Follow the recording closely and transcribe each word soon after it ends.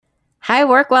Hi,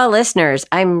 Workwell listeners.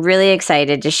 I'm really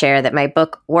excited to share that my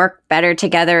book, Work Better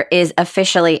Together, is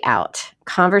officially out.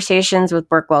 Conversations with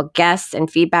Workwell guests and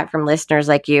feedback from listeners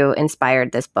like you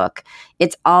inspired this book.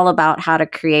 It's all about how to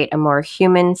create a more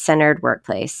human-centered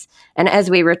workplace. And as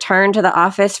we return to the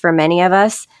office for many of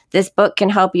us, this book can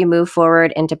help you move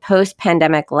forward into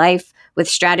post-pandemic life with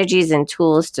strategies and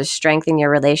tools to strengthen your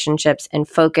relationships and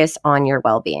focus on your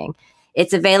well-being.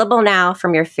 It's available now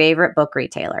from your favorite book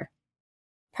retailer.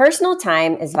 Personal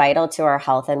time is vital to our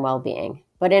health and well-being,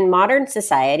 but in modern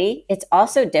society, it's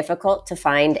also difficult to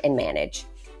find and manage.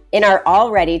 In our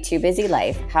already too busy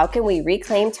life, how can we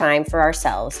reclaim time for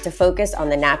ourselves to focus on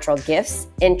the natural gifts,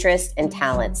 interests, and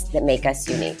talents that make us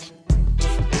unique?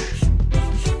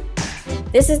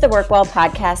 This is the Workwell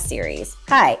podcast series.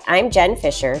 Hi, I'm Jen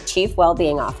Fisher, Chief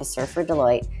Wellbeing Officer for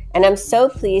Deloitte, and I'm so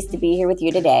pleased to be here with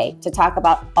you today to talk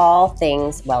about all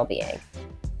things well-being.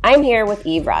 I'm here with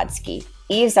Eve Rodsky.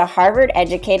 Eve's a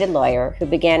Harvard-educated lawyer who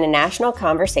began a national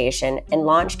conversation and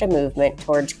launched a movement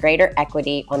towards greater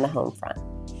equity on the home front.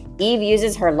 Eve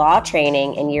uses her law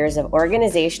training and years of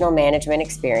organizational management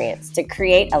experience to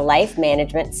create a life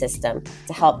management system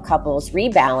to help couples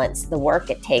rebalance the work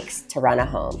it takes to run a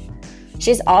home.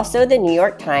 She's also the New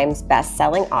York Times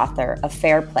best-selling author of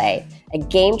Fair Play, a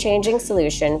game-changing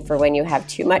solution for when you have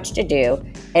too much to do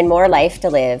and more life to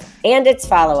live, and its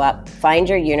follow-up, Find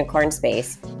Your Unicorn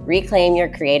Space, Reclaim Your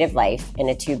Creative Life in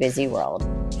a Too Busy World.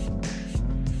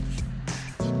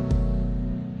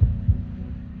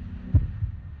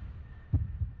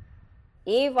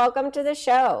 Eve, welcome to the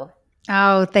show.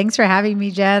 Oh, thanks for having me,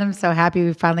 Jen. I'm so happy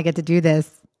we finally get to do this.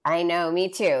 I know, me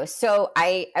too. So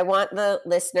I want the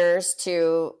listeners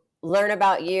to learn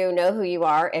about you, know who you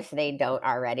are if they don't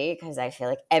already, because I feel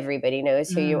like everybody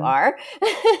knows who you are.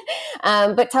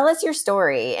 But tell us your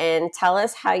story and tell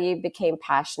us how you became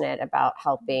passionate about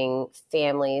helping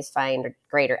families find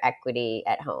greater equity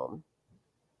at home.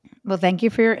 Well, thank you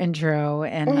for your intro.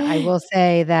 And I will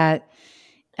say that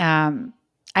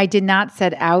I did not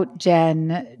set out,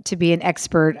 Jen, to be an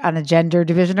expert on the gender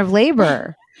division of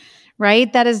labor.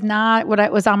 Right? That is not what I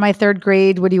was on my third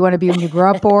grade. What do you want to be when you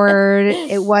grow up board?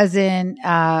 It wasn't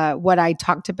what I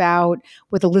talked about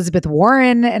with Elizabeth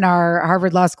Warren in our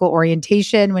Harvard Law School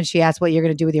orientation when she asked what you're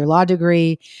going to do with your law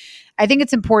degree. I think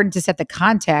it's important to set the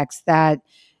context that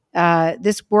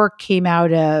this work came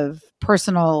out of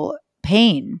personal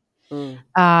pain.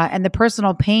 And the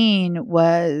personal pain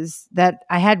was that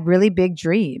I had really big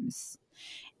dreams.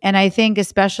 And I think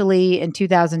especially in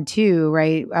 2002,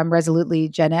 right, I'm resolutely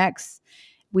Gen X,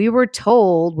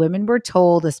 women were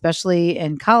told, especially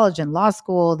in college and law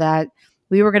school, that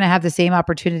we were going to have the same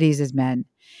opportunities as men.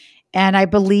 And I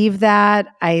believe that.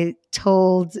 I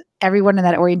told everyone in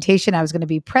that orientation I was going to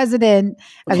be president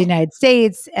of the United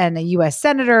States and a U.S.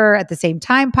 senator at the same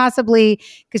time, possibly,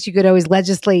 because you could always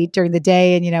legislate during the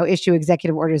day and, issue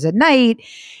executive orders at night.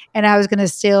 And I was going to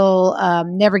still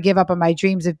never give up on my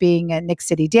dreams of being a Nick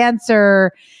City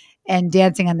dancer and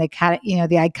dancing on the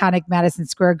iconic Madison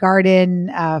Square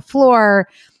Garden floor.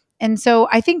 And so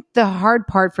I think the hard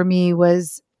part for me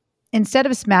was, instead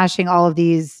of smashing all of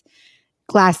these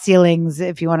glass ceilings,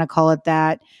 if you want to call it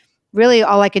that, really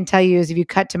all I can tell you is if you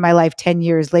cut to my life 10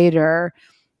 years later,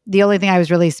 the only thing I was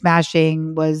really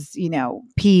smashing was,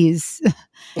 peas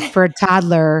for a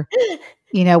toddler,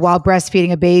 while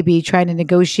breastfeeding a baby, trying to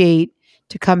negotiate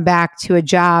to come back to a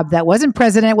job that wasn't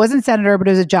president, wasn't senator, but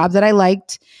it was a job that I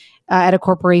liked at a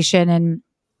corporation,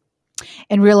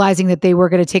 and realizing that they were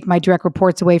going to take my direct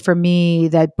reports away from me,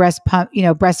 that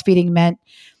breastfeeding meant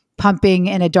pumping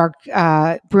in a dark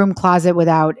broom closet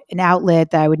without an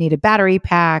outlet, that I would need a battery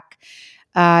pack.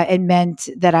 It meant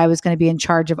that I was going to be in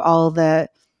charge of all the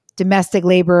domestic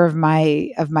labor of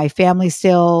my family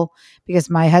still, because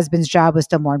my husband's job was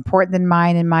still more important than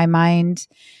mine in my mind.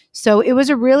 So it was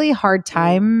a really hard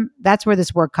time. That's where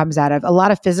this work comes out of. A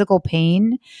lot of physical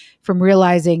pain from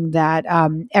realizing that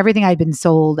everything I'd been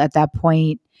sold at that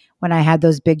point when I had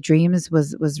those big dreams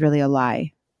was really a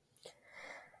lie.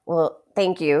 Well,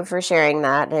 thank you for sharing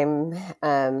that.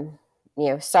 I'm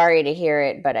sorry to hear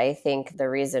it, but I think the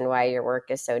reason why your work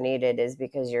is so needed is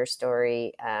because your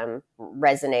story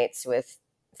resonates with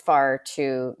far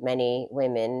too many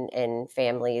women and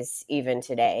families even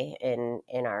today in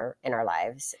our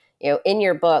lives. In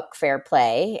your book, Fair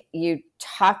Play, you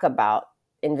talk about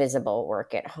invisible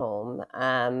work at home.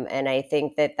 And I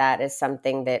think that is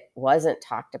something that wasn't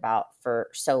talked about for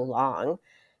so long.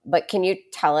 But can you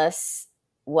tell us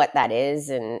what that is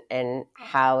and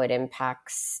how it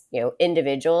impacts,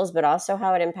 individuals, but also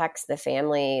how it impacts the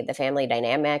family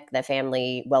dynamic, the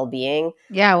family well-being.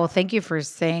 Yeah, well, thank you for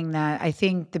saying that. I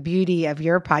think the beauty of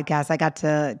your podcast, I got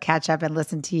to catch up and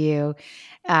listen to you.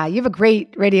 You have a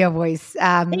great radio voice.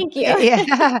 Thank you.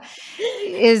 Yeah,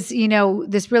 is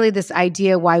this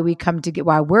idea why we come to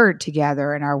why we're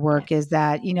together in our work is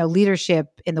that leadership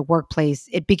in the workplace,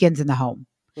 it begins in the home.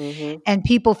 Mm-hmm. And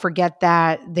people forget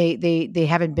that they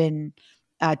haven't been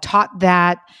taught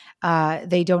that.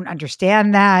 They don't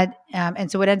understand that. And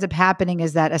so what ends up happening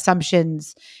is that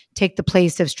assumptions take the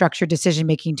place of structured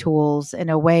decision-making tools in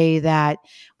a way that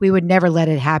we would never let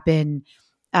it happen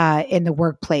in the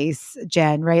workplace,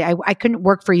 Jen, right? I couldn't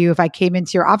work for you if I came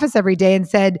into your office every day and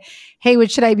said, hey, what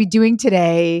should I be doing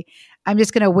today? I'm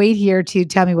just going to wait here to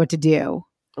tell me what to do.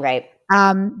 Right.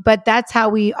 But that's how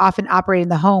we often operate in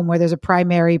the home, where there's a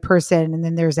primary person and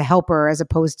then there's a helper, as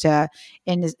opposed to,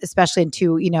 especially in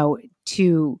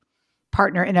two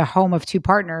partner in a home of two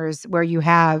partners, where you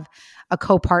have a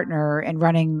co-partner and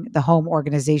running the home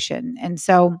organization. And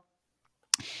so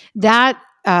that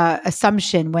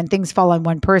assumption, when things fall on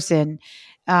one person,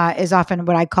 is often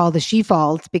what I call the she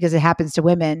fault, because it happens to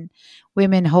women.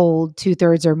 Women hold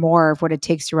 2/3 or more of what it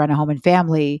takes to run a home and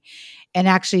family. And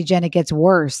actually, Jen, it gets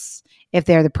worse if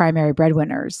they're the primary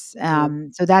breadwinners.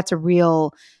 So that's a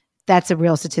real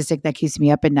statistic that keeps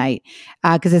me up at night,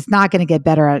 because it's not going to get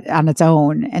better on its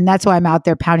own. And that's why I'm out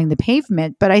there pounding the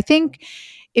pavement. But I think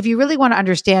if you really want to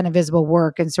understand invisible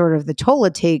work and sort of the toll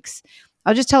it takes,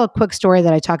 I'll just tell a quick story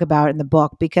that I talk about in the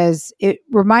book, because it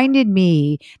reminded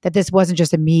me that this wasn't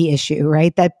just a me issue,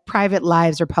 right? That private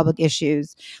lives are public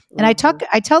issues. And I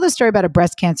tell the story about a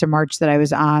breast cancer march that I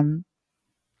was on.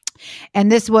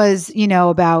 And this was,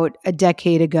 about a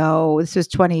decade ago. This was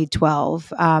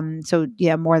 2012. So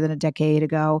yeah, more than a decade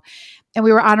ago. And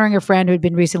we were honoring a friend who had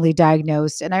been recently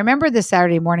diagnosed. And I remember this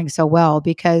Saturday morning so well,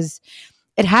 because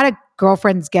it had a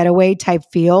girlfriend's getaway type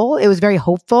feel. It was very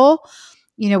hopeful.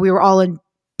 We were all in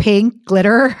pink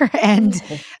glitter, and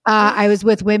I was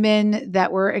with women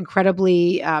that were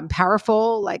incredibly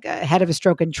powerful, like a head of a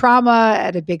stroke and trauma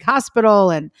at a big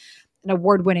hospital and an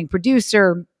award-winning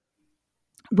producer.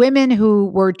 Women who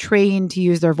were trained to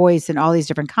use their voice in all these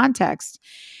different contexts.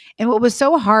 And what was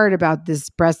so hard about this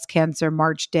breast cancer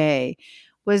march day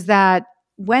was that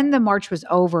when the march was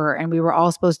over and we were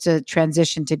all supposed to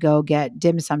transition to go get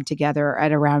dim sum together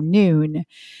at around noon,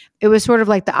 it was sort of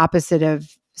like the opposite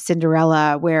of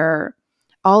Cinderella, where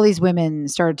all these women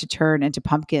started to turn into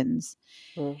pumpkins.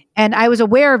 And I was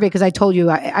aware of it because I told you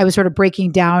I was sort of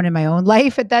breaking down in my own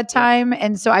life at that time.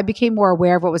 And so I became more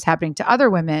aware of what was happening to other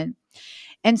women.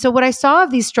 And so what I saw of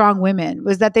these strong women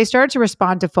was that they started to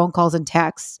respond to phone calls and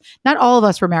texts. Not all of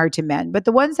us were married to men, but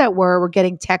the ones that were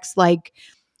getting texts like,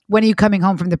 when are you coming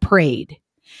home from the parade?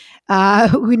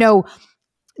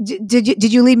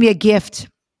 Did you leave me a gift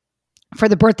for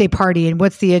the birthday party, and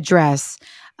what's the address?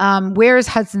 Where's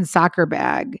Hudson's soccer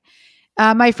bag?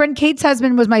 My friend Kate's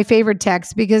husband was my favorite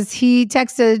text, because he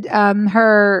texted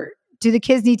her, do the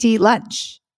kids need to eat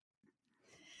lunch?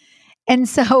 And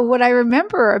so what I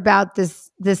remember about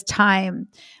this time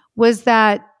was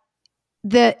that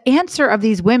the answer of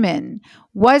these women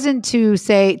wasn't to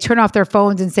say, turn off their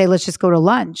phones and say, let's just go to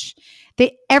lunch.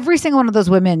 Every single one of those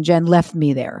women, Jen, left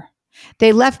me there.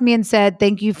 They left me and said,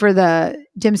 thank you for the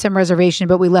dim sum reservation,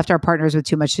 but we left our partners with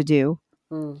too much to do.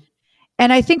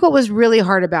 And I think what was really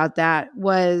hard about that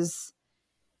was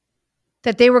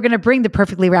that they were going to bring the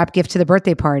perfectly wrapped gift to the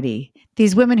birthday party.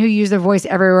 These women who use their voice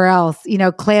everywhere else,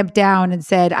 clamped down and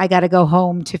said, I got to go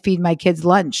home to feed my kids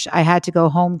lunch. I had to go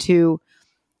home to,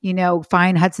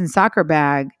 find Hudson's soccer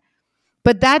bag.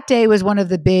 But that day was one of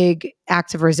the big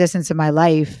acts of resistance in my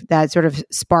life that sort of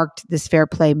sparked this fair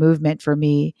play movement for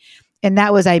me. And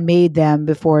that was, I made them,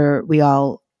 before we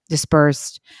all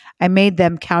dispersed, I made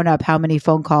them count up how many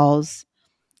phone calls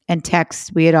and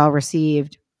texts we had all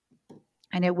received.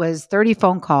 And it was 30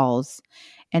 phone calls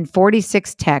and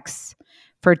 46 texts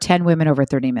for 10 women over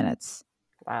 30 minutes.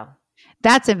 Wow.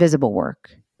 That's invisible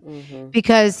work.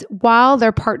 Because while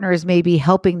their partners may be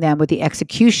helping them with the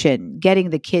execution,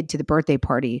 getting the kid to the birthday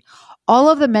party,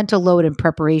 all of the mental load and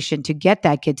preparation to get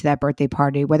that kid to that birthday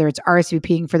party, whether it's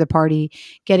RSVPing for the party,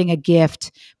 getting a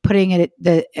gift, putting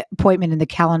the appointment in the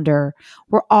calendar,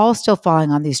 we're all still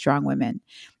falling on these strong women.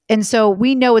 And so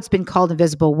we know it's been called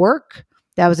invisible work.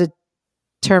 That was a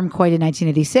term coined in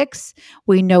 1986.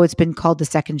 We know it's been called the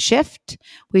second shift.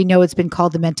 We know it's been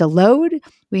called the mental load.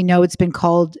 We know it's been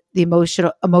called the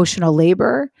emotional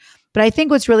labor. But I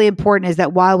think what's really important is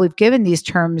that while we've given these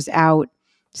terms out,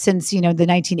 since, the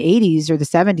 1980s or the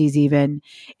 70s even.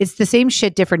 It's the same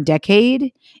shit, different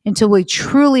decade, until we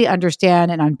truly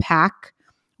understand and unpack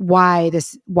why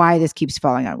this keeps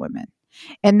falling on women.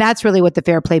 And that's really what the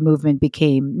fair play movement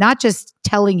became. Not just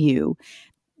telling you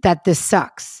that this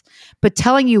sucks, but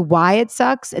telling you why it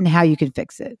sucks and how you can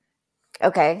fix it.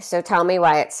 Okay, so tell me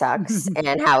why it sucks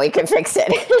and how we can fix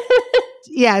it.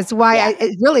 Yes,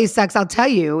 it really sucks, I'll tell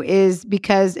you, is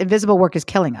because invisible work is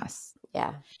killing us.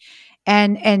 Yeah.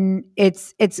 And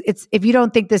it's if you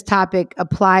don't think this topic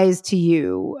applies to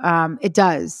you, it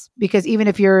does, because even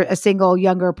if you're a single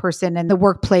younger person in the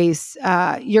workplace,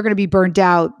 you're going to be burned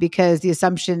out because the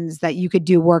assumptions that you could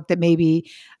do work that maybe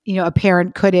a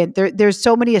parent couldn't. There's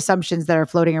so many assumptions that are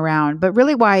floating around, but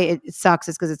really why it sucks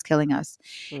is because it's killing us.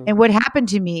 And what happened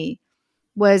to me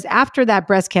was, after that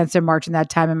breast cancer march and that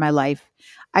time in my life,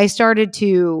 I started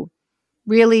to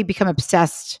really become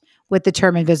obsessed with the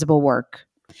term invisible work.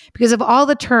 Because of all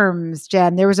the terms,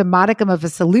 Jen, there was a modicum of a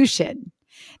solution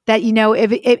that,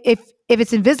 if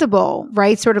it's invisible,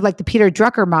 right? Sort of like the Peter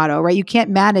Drucker motto, right? You can't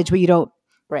manage what you don't,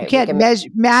 right. You can't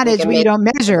manage what you don't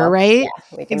measure, right?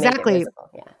 Yeah, we can exactly. Make it visible.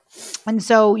 Yeah. And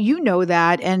so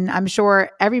that, and I'm sure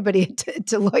everybody at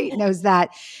Deloitte knows that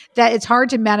it's hard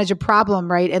to manage a problem,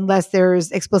 right? Unless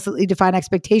there's explicitly defined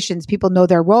expectations. People know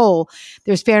their role.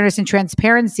 There's fairness and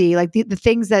transparency, like the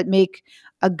things that make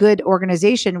a good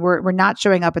organization were not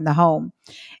showing up in the home.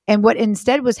 And what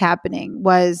instead was happening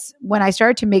was, when I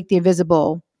started to make the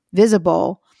invisible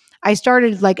visible, I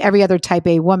started like every other type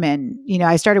A woman.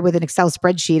 I started with an Excel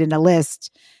spreadsheet and a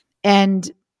list.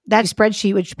 And that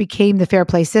spreadsheet, which became the Fair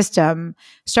Play system,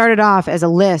 started off as a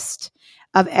list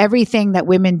of everything that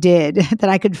women did that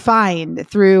I could find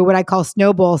through what I call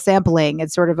snowball sampling.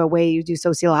 It's sort of a way you do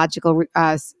sociological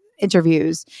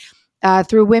interviews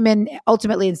through women,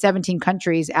 ultimately in 17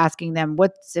 countries, asking them,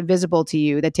 what's invisible to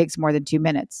you that takes more than 2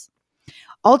 minutes?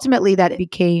 Ultimately, that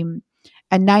became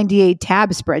a 98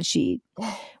 tab spreadsheet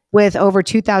with over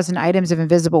 2,000 items of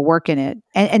invisible work in it.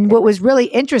 And what was really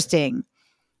interesting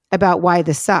about why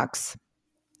this sucks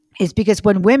is because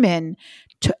when women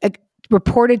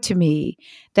reported to me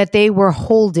that they were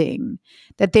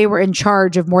in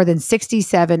charge of more than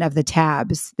 67 of the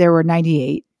tabs, there were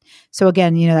 98. So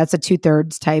again, that's a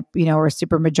 2/3 type, or a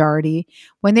super majority.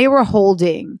 When they were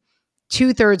holding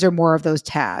 2/3 or more of those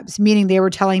tabs, meaning they were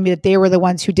telling me that they were the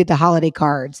ones who did the holiday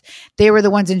cards. They were the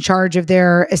ones in charge of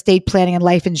their estate planning and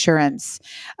life insurance.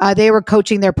 They were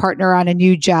coaching their partner on a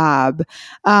new job,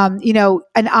 and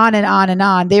on and on and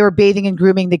on. They were bathing and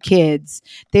grooming the kids.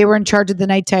 They were in charge of the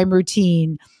nighttime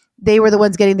routine. They were the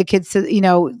ones getting the kids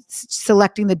to,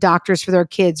 selecting the doctors for their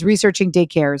kids, researching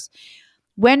daycares.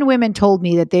 When women told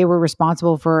me that they were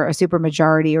responsible for a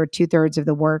supermajority or 2/3 of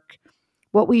the work,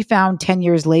 what we found 10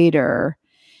 years later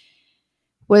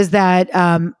was that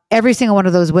every single one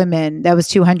of those women, that was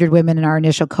 200 women in our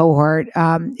initial cohort,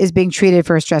 is being treated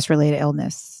for a stress-related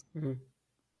illness. Mm-hmm.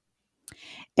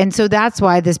 And so that's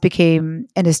why this became,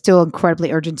 and is still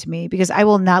incredibly urgent to me, because I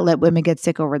will not let women get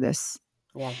sick over this.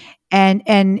 Yeah. And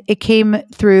it came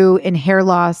through in hair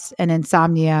loss and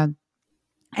insomnia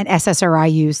and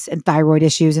SSRI use and thyroid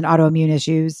issues and autoimmune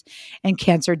issues and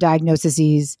cancer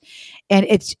diagnoses. And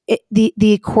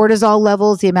the cortisol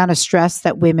levels, the amount of stress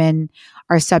that women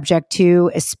are subject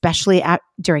to, especially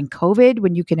during COVID,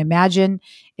 when you can imagine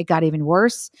it got even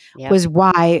worse, was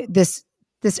why the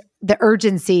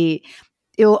urgency,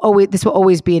 this will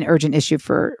always be an urgent issue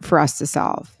for us to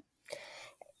solve.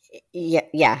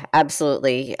 Yeah,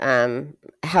 absolutely.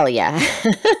 Hell yeah.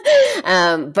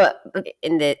 But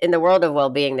in the world of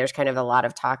well-being, there's kind of a lot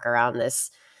of talk around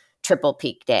this triple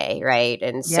peak day, right?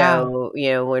 And so,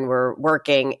 when we're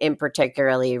working, in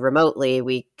particularly remotely,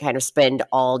 we kind of spend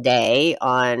all day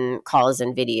on calls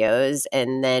and videos,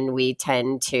 and then we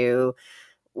tend to,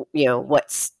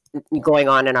 what's going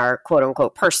on in our quote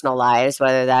unquote personal lives,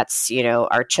 whether that's,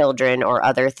 our children or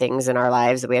other things in our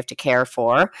lives that we have to care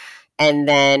for. And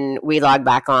then we log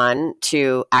back on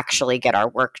to actually get our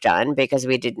work done because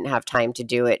we didn't have time to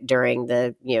do it during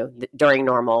during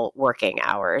normal working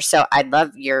hours. So I'd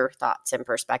love your thoughts and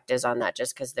perspectives on that,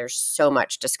 just because there's so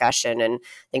much discussion, and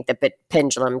I think the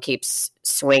pendulum keeps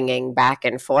swinging back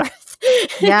and forth.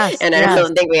 Yes, and I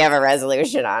don't think we have a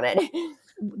resolution on it.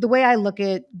 The way I look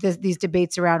at these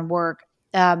debates around work,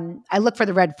 I look for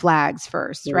the red flags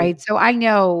first, mm-hmm. right? So I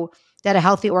know that a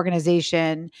healthy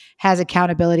organization has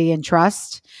accountability and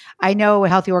trust. I know a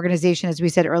healthy organization, as we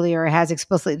said earlier, has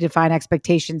explicitly defined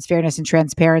expectations, fairness, and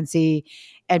transparency,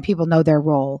 and people know their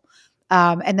role,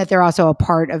 and that they're also a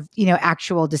part of,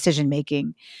 actual decision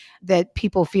making. that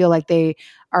people feel like they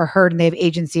are heard and they have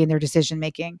agency in their decision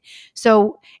making.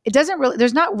 So it doesn't really,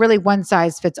 there's not really one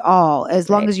size fits all as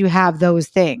long as you have those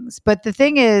things. But the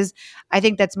thing is, I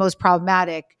think that's most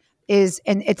problematic is,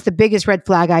 and it's the biggest red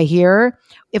flag I hear,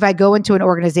 if I go into an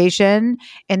organization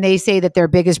and they say that their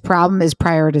biggest problem is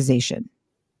prioritization.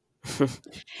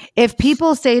 If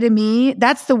people say to me,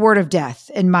 that's the word of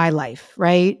death in my life,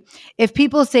 right? If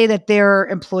people say that their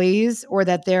employees or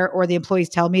the employees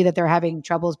tell me that they're having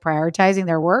troubles prioritizing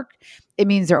their work, it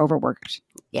means they're overworked.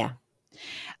 Yeah.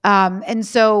 And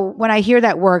so when I hear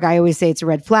that word, I always say it's a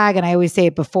red flag, and I always say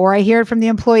it before I hear it from the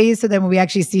employees. So then when we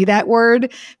actually see that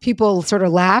word, people sort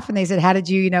of laugh and they said, how are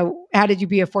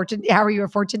you a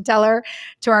fortune teller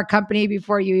to our company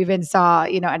before you even saw,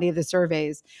 any of the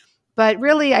surveys? But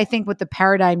really, I think what the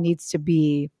paradigm needs to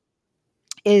be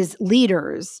is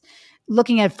leaders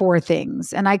looking at 4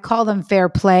 things. And I call them fair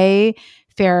play,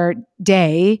 fair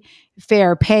day,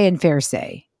 fair pay, and fair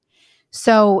say.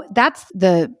 So that's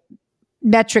the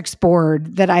metrics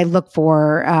board that I look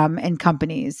for in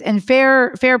companies. And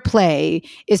fair play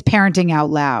is parenting out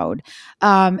loud.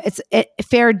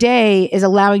 Fair day is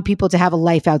allowing people to have a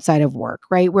life outside of work,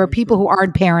 right? Where people who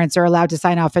aren't parents are allowed to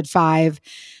sign off at 5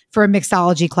 for a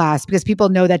mixology class because people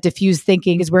know that diffuse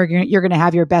thinking is where you're going to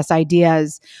have your best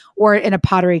ideas, or in a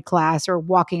pottery class or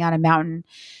walking on a mountain.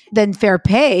 Then fair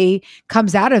pay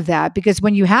comes out of that, because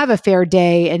when you have a fair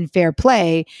day and fair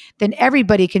play, then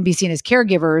everybody can be seen as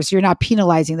caregivers. You're not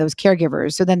penalizing those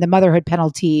caregivers. So then the motherhood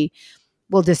penalty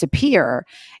will disappear.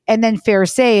 And then fair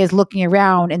say is looking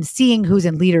around and seeing who's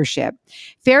in leadership.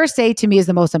 Fair say to me is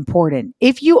the most important.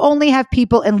 If you only have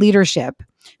people in leadership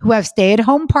who have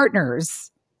stay-at-home partners,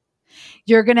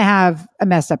 you're going to have a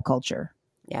messed up culture.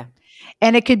 Yeah.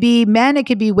 And it could be men, it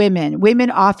could be women.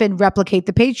 Women often replicate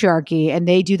the patriarchy, and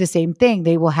they do the same thing.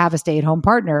 They will have a stay-at-home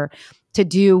partner to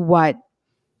do what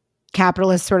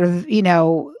capitalism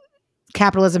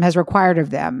has required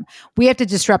of them. We have to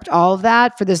disrupt all of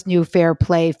that for this new fair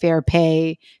play, fair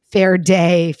pay, fair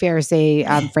day, fair say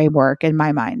framework in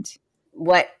my mind.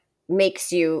 What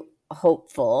makes you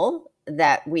hopeful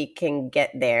that we can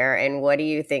get there? And what do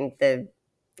you think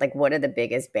what are the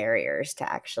biggest barriers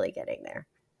to actually getting there?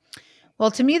 Well,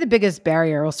 to me, the biggest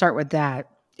barrier, we'll start with that,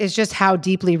 is just how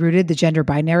deeply rooted the gender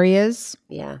binary is.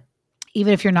 Yeah.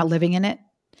 Even if you're not living in it.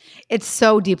 It's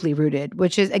so deeply rooted,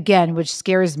 which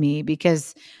scares me,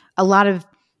 because a lot of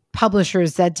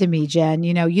publishers said to me, Jen,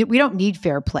 we don't need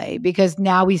fair play, because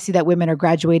now we see that women are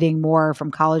graduating more from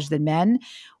college than men.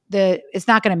 It's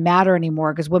not going to matter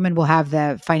anymore, because women will have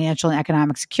the financial and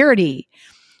economic security,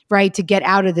 right, to get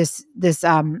out of this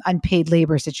unpaid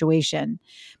labor situation.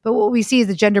 But what we see is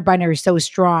the gender binary is so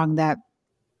strong that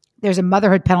there's a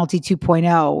motherhood penalty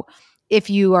 2.0. If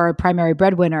you are a primary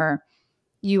breadwinner,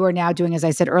 you are now doing, as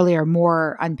I said earlier,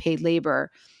 more unpaid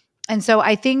labor. And so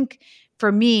I think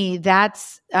for me,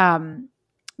 that's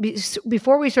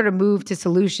before we sort of move to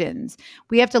solutions,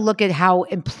 we have to look at how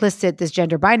implicit this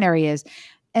gender binary is.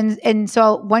 And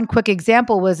so one quick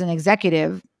example was an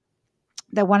executive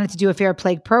that wanted to do a fair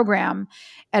play program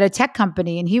at a tech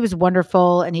company. And he was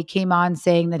wonderful. And he came on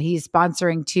saying that he's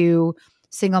sponsoring 2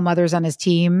 single mothers on his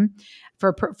team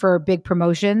for big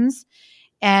promotions.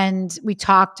 And we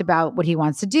talked about what he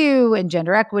wants to do and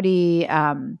gender equity.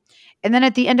 And then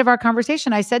at the end of our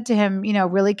conversation, I said to him,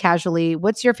 really casually,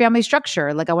 what's your family structure?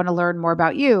 I want to learn more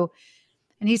about you.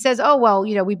 And he says, oh, well,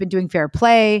 we've been doing fair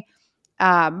play.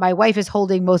 My wife is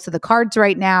holding most of the cards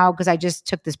right now because I just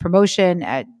took this promotion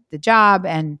at the job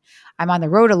and I'm on the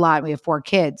road a lot. And we have 4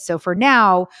 kids. So for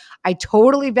now, I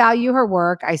totally value her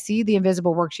work. I see the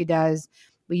invisible work she does.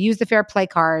 We use the fair play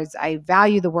cards. I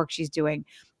value the work she's doing,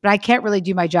 but I can't really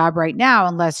do my job right now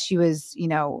unless she was,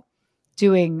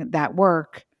 doing that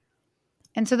work.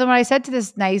 And so then what I said to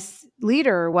this nice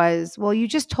leader was, well, you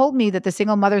just told me that the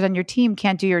single mothers on your team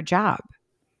can't do your job.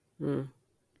 Mm.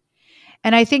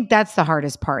 And I think that's the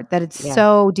hardest part, that it's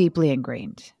so deeply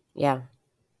ingrained. Yeah.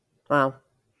 Wow.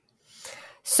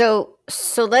 So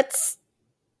let's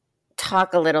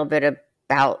talk a little bit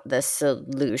about the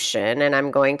solution, and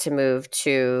I'm going to move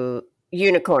to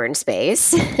unicorn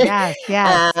space. Yes.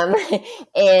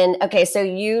 And okay, so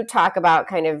you talk about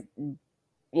kind of,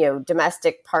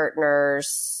 domestic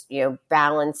partners,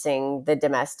 balancing the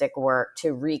domestic work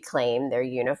to reclaim their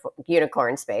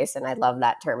unicorn space. And I love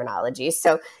that terminology.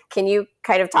 So can you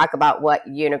kind of talk about what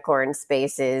unicorn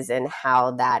space is and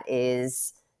how that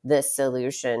is the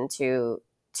solution to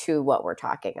what we're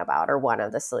talking about, or one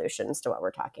of the solutions to what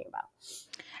we're talking about?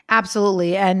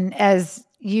 Absolutely. And as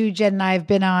you, Jen, and I have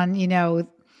been on,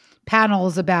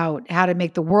 panels about how to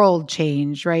make the world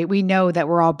change, right? We know that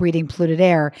we're all breathing polluted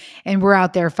air, and we're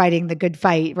out there fighting the good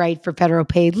fight, right? For federal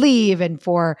paid leave and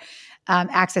for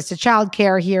access to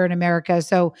childcare here in America.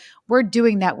 So we're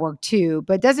doing that work too,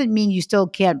 but it doesn't mean you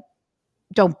still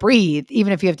don't breathe,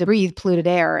 even if you have to breathe polluted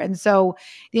air. And so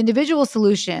the individual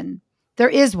solution, there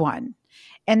is one.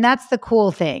 And that's the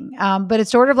cool thing. But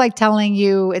it's sort of like telling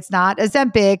you it's not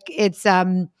Ozempic,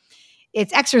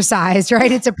 it's exercise,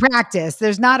 right? It's a practice.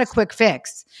 There's not a quick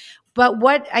fix. But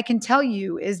what I can tell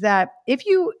you is that if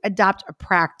you adopt a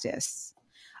practice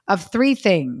of three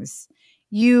things,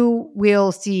 you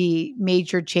will see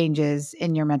major changes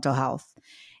in your mental health.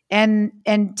 And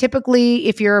typically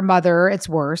if you're a mother, it's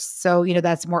worse. So,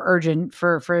 that's more urgent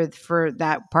for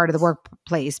that part of the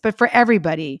workplace. But for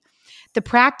everybody, the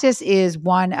practice is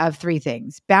one of three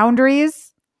things: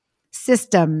 boundaries,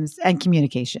 systems, and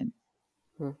communication.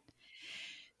 Hmm.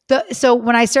 So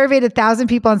when I surveyed 1,000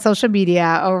 people on social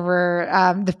media over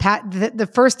the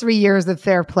first 3 years of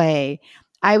Fair Play,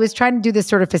 I was trying to do this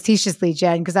sort of facetiously,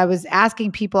 Jen, because I was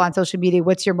asking people on social media,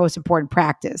 what's your most important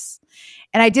practice?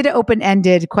 And I did an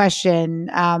open-ended question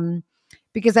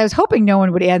because I was hoping no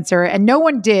one would answer, and no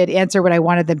one did answer what I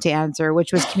wanted them to answer,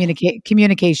 which was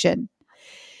communication.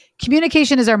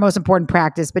 Communication is our most important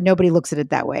practice, but nobody looks at it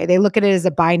that way. They look at it as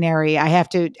a binary.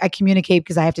 I communicate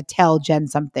because I have to tell Jen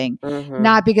something,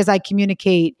 not because I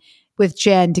communicate with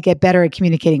Jen to get better at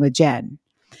communicating with Jen.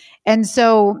 And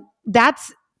so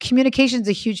communication is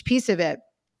a huge piece of it.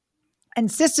 And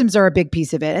systems are a big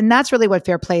piece of it. And that's really what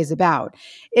Fair Play is about.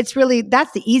 That's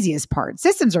the easiest part.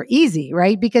 Systems are easy,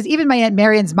 right? Because even my Aunt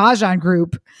Marion's Mahjong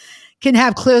group can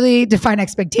have clearly defined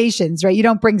expectations, right? You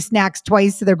don't bring snacks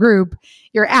twice to the group,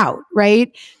 you're out,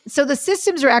 right? So the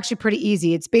systems are actually pretty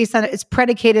easy. It's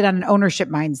predicated on an ownership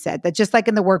mindset that just like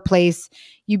in the workplace,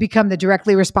 you become the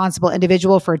directly responsible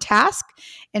individual for a task.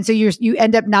 And so you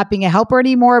end up not being a helper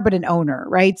anymore, but an owner,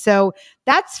 right? So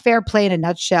that's Fair Play in a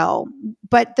nutshell.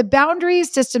 But the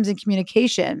boundaries, systems, and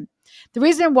communication, the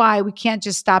reason why we can't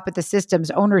just stop at the systems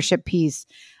ownership piece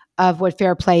of what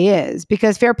Fair Play is,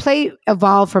 because Fair Play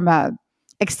evolved from a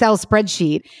Excel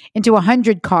spreadsheet into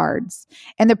 100 cards.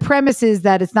 And the premise is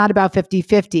that it's not about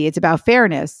 50-50. It's about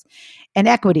fairness and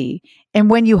equity.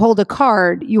 And when you hold a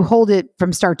card, you hold it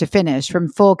from start to finish, from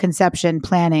full conception,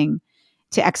 planning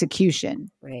to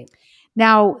execution. Right.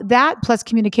 Now, that plus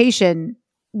communication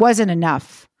wasn't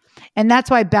enough. And that's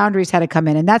why boundaries had to come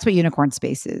in. And that's what Unicorn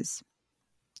Space is.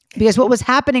 Because what was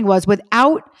happening was,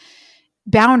 without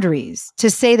boundaries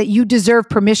to say that you deserve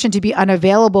permission to be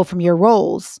unavailable from your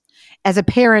roles as a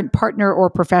parent, partner, or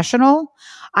professional,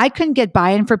 I couldn't get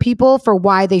buy-in for people for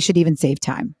why they should even save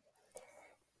time.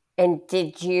 And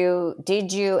did you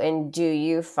and do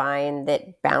you find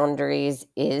that boundaries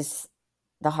is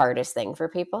the hardest thing for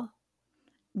people?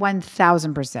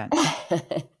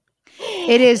 1,000%.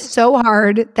 It is so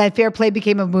hard that Fair Play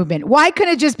became a movement. Why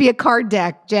couldn't it just be a card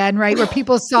deck, Jen, right? Where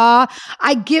people saw,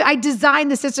 I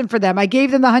designed the system for them. I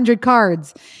gave them the 100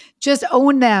 cards. Just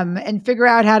own them and figure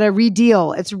out how to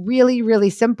redeal. It's really,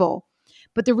 really simple.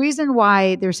 But the reason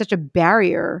why there's such a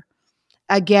barrier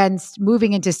against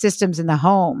moving into systems in the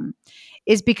home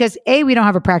is because we don't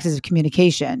have a practice of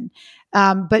communication.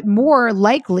 But more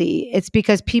likely, it's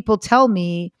because people tell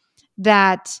me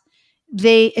that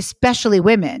especially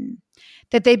women,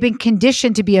 that they've been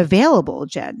conditioned to be available,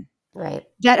 Jen. Right.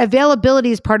 That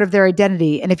availability is part of their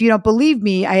identity. And if you don't believe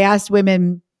me, I asked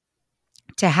women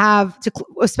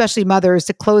especially mothers,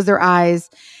 to close their eyes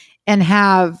and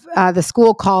have the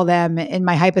school call them in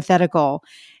my hypothetical,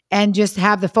 and just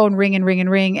have the phone ring and ring and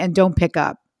ring and don't pick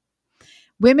up.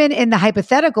 Women in the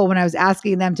hypothetical, when I was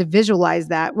asking them to visualize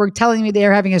that, were telling me they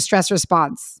are having a stress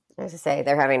response. I was to say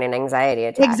they're having an anxiety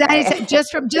attack. Exactly. Right?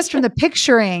 just from the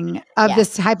picturing of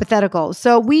this hypothetical.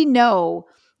 So we know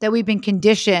that we've been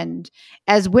conditioned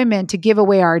as women to give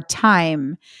away our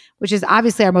time, which is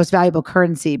obviously our most valuable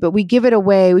currency, but we give it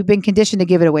away. We've been conditioned to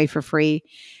give it away for free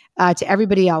to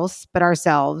everybody else but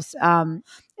ourselves.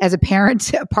 As a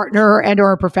parent, a partner, and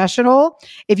or a professional,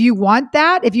 if you want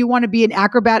to be an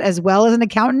acrobat as well as an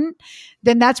accountant,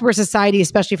 then that's where society,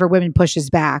 especially for women,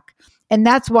 pushes back. And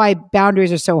that's why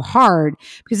boundaries are so hard,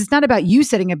 because it's not about you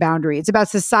setting a boundary. It's about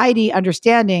society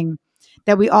understanding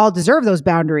that we all deserve those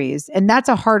boundaries. And that's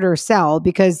a harder sell,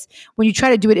 because when you try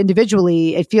to do it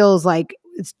individually, it feels like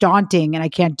it's daunting and I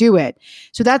can't do it.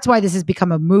 So that's why this has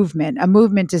become a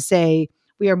movement to say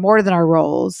we are more than our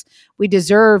roles. We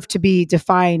deserve to be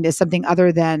defined as something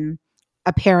other than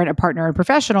a parent, a partner, and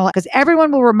professional, because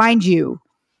everyone will remind you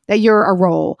that you're a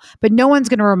role, but no one's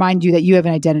going to remind you that you have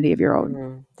an identity of your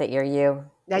own. That you're you.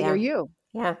 You're you.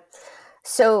 Yeah.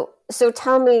 So So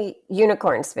tell me,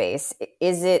 unicorn space,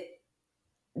 is it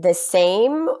the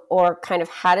same, or kind of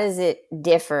how does it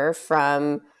differ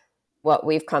from what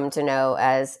we've come to know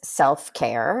as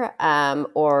self-care,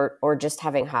 or just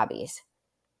having hobbies?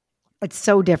 It's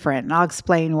so different. And I'll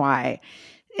explain why.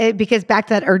 Because back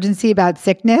to that urgency about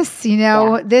sickness,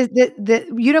 Yeah.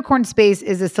 the unicorn space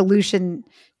is a solution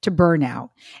to burnout.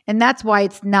 And that's why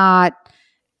it's not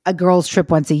a girl's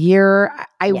trip once a year.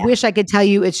 I Yeah. wish I could tell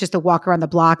you it's just a walk around the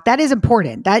block. That is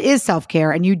important. That is self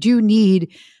care. And you do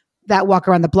need that walk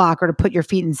around the block or to put your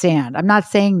feet in sand. I'm not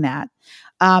saying that.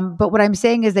 But what I'm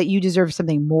saying is that you deserve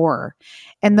something more.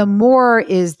 And the more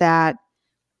is that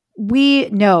we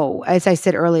know, as I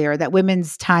said earlier, that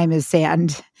women's time is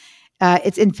sand.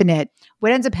 It's infinite.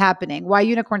 What ends up happening, why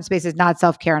unicorn space is not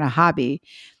self care and a hobby,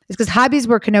 is because hobbies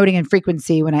were connoting in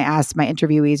frequency when I asked my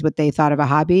interviewees what they thought of a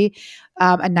hobby,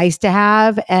 a nice to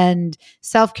have. And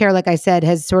self care, like I said,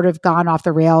 has sort of gone off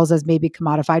the rails as maybe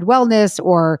commodified wellness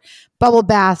or bubble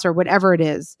baths or whatever it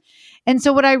is. And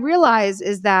so what I realize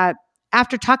is that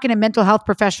after talking to mental health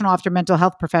professional after mental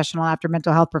health professional after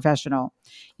mental health professional,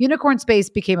 Unicorn Space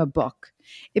became a book.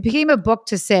 It became a book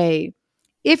to say,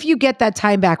 if you get that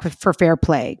time back for fair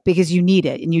play because you need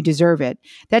it and you deserve it,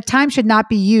 that time should not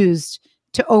be used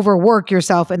to overwork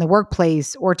yourself in the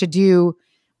workplace or to do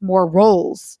more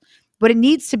roles. What it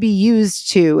needs to be used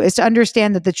to is to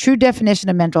understand that the true definition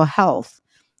of mental health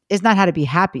is not how to be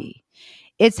happy.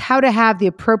 It's how to have the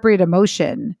appropriate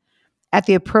emotion at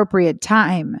the appropriate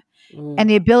time Mm. and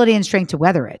the ability and strength to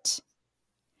weather it.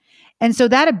 And so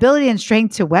that ability and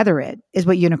strength to weather it is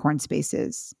what unicorn space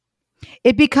is.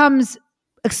 It becomes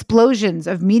explosions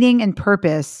of meaning and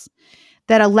purpose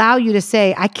that allow you to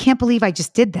say, I can't believe I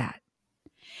just did that.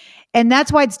 And that's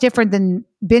why it's different than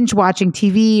binge watching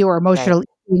TV or Right. emotional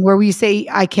eating, where we say,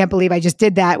 I can't believe I just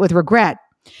did that with regret.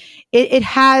 It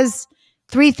has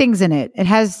three things in it. It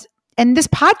has, and this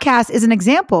podcast is an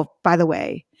example, by the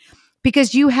way,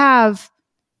 because you have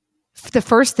the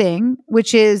first thing,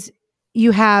 which is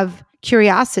you have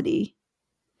curiosity.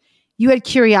 You had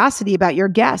curiosity about your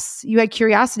guests. You had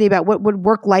curiosity about what would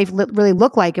work life really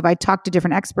look like if I talked to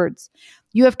different experts.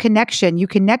 You have connection. You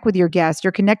connect with your guests.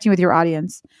 You're connecting with your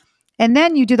audience. And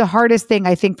then you do the hardest thing,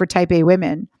 I think, for type A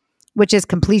women, which is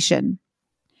completion.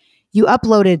 You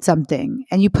uploaded something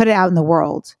and you put it out in the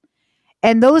world.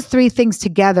 And those three things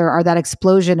together are that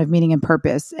explosion of meaning and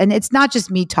purpose. And it's not just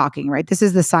me talking, right? This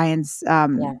is the science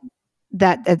Yeah.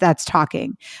 that's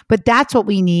talking. But that's what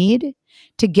we need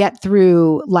to get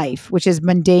through life, which is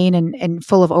mundane and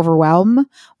full of overwhelm.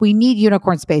 We need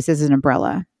unicorn space as an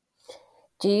umbrella.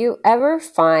 Do you ever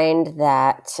find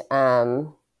that,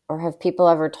 or have people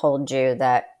ever told you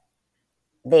that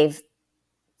they've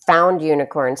found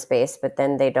unicorn space, but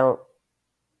then they don't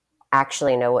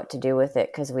actually know what to do with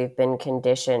it because we've been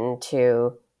conditioned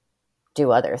to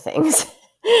do other things?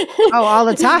 Oh, all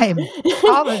the time.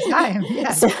 All the time.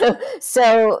 Yes.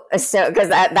 So, because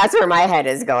that's where my head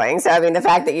is going. So, I mean, the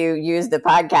fact that you use the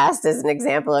podcast as an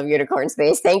example of unicorn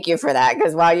space, thank you for that.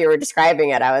 Because while you were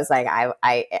describing it, I was like,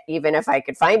 I even if I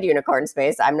could find unicorn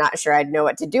space, I'm not sure I'd know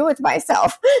what to do with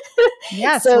myself.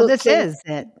 Yes. So, Well, this is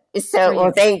it.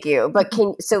 well, thank you. But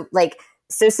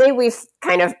so say we've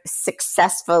kind of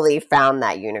successfully found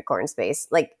that unicorn space,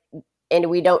 like, and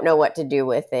we don't know what to do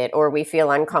with it, or we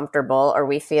feel uncomfortable, or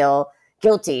we feel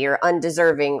guilty or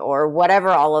undeserving, or whatever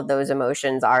all of those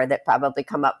emotions are that probably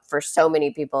come up for so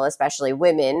many people, especially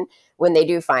women, when they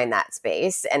do find that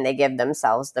space and they give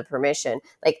themselves the permission.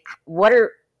 Like, what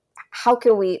are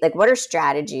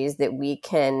strategies that we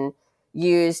can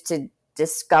use to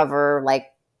discover, like,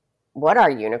 what are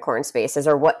unicorn spaces,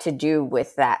 or what to do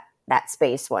with that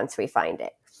space once we find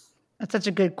it? That's such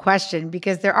a good question,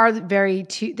 because there are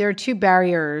two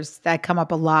barriers that come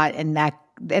up a lot in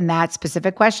that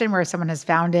specific question, where someone has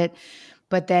found it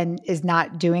but then is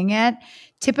not doing it.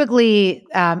 Typically,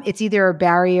 it's either a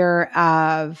barrier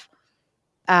of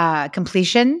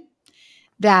completion,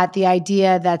 that the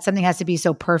idea that something has to be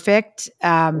so perfect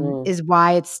is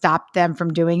why it stopped them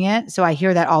from doing it. So I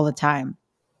hear that all the time.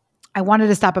 I wanted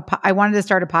to start a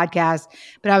podcast,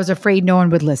 but I was afraid no one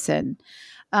would listen.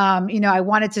 I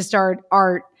wanted to start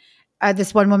art.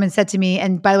 This one woman said to me,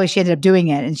 and by the way, she ended up doing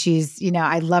it, and she's,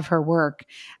 I love her work.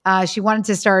 She wanted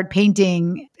to start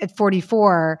painting at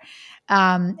 44.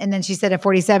 And then she said at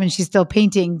 47, she's still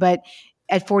painting. But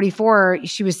at 44,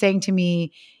 she was saying to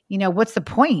me, what's the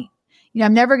point?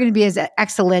 I'm never going to be as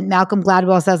excellent. Malcolm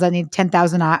Gladwell says I need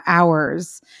 10,000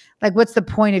 hours. Like, what's the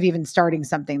point of even starting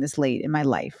something this late in my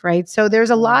life, right? So there's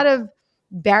a lot of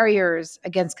barriers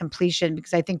against completion,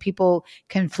 because I think people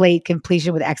conflate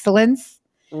completion with excellence.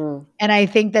 And I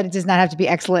think that it does not have to be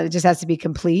excellent. It just has to be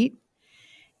complete.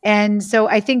 And so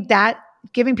I think that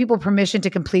giving people permission to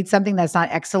complete something that's not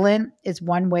excellent is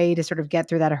one way to sort of get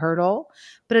through that hurdle.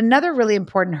 But another really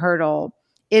important hurdle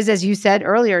is, as you said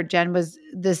earlier, Jen, was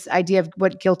this idea of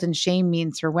what guilt and shame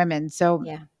means for women. So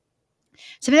Yeah.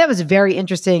 something that was very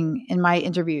interesting in my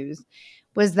interviews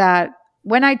was that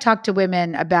when I talked to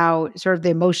women about sort of the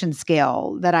emotion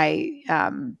scale that I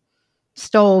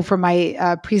stole from my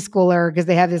preschooler, because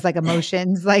they have this like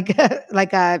emotions, like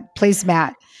a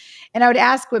placemat. And I would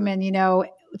ask women,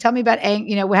 tell me about,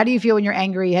 how do you feel when you're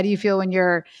angry? How do you feel when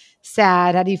you're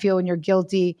sad? How do you feel when you're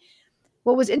guilty?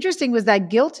 What was interesting was that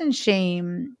guilt and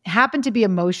shame happen to be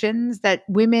emotions that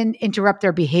women interrupt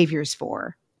their behaviors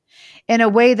for in a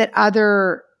way that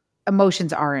other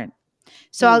emotions aren't.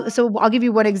 So I'll give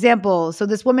you one example. So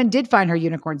this woman did find her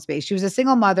unicorn space. She was a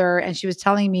single mother, and she was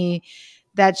telling me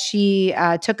that she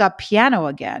took up piano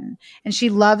again, and she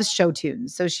loves show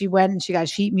tunes. So she went and she got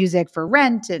sheet music for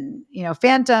Rent and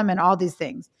Phantom and all these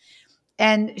things.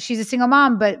 And she's a single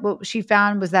mom, but what she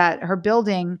found was that her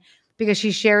building, because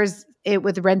she shares it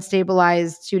with rent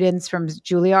stabilized students from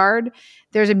Juilliard,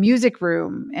 there's a music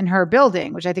room in her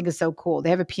building, which I think is so cool.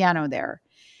 They have a piano there.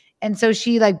 And so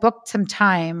she like booked some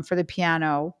time for the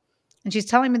piano. And she's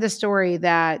telling me the story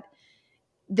that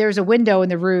there's a window in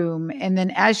the room. And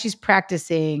then as she's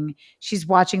practicing, she's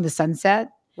watching the sunset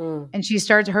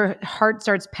and her heart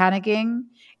starts panicking.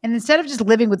 And instead of just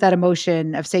living with that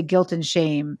emotion of, say, guilt and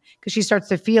shame, because she starts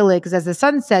to feel it, because as the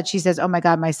sun sets, she says, oh my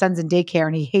God, my son's in daycare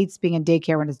and he hates being in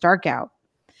daycare when it's dark out.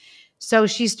 So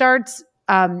she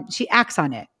acts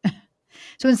on it.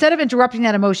 So instead of interrupting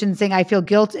that emotion, saying, I feel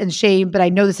guilt and shame, but I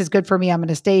know this is good for me, I'm going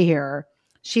to stay here,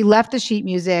 she left the sheet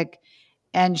music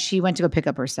and she went to go pick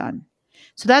up her son.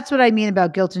 So that's what I mean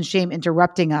about guilt and shame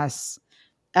interrupting us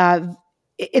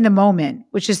in the moment,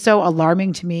 which is so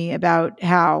alarming to me about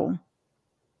how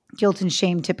guilt and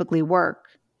shame typically work.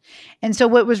 And so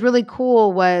what was really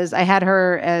cool was I had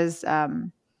her as a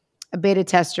beta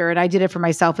tester, and I did it for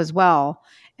myself as well.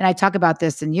 And I talk about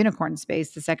this in Unicorn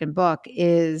Space, the second book,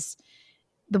 is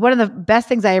one of the best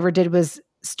things I ever did was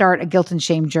start a guilt and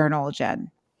shame journal, Jen.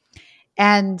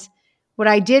 And what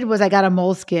I did was I got a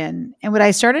moleskin. And what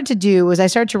I started to do was I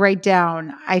started to write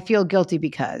down, I feel guilty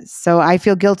because. So I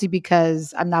feel guilty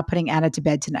because I'm not putting Anna to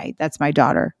bed tonight. That's my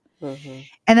daughter. Mm-hmm.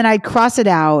 And then I'd cross it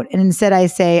out. And instead I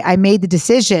say, I'm making the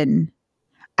decision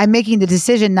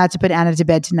not to put Anna to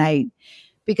bed tonight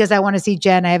because I want to see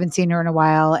Jen. I haven't seen her in a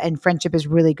while. And friendship is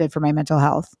really good for my mental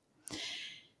health.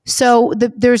 So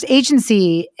there's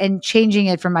agency in changing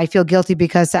it from I feel guilty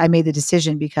because I made the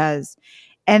decision because.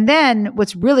 And then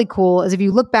what's really cool is if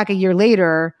you look back a year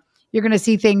later, you're going to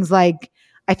see things like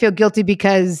I feel guilty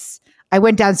because I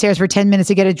went downstairs for 10 minutes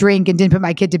to get a drink and didn't put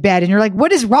my kid to bed. And you're like,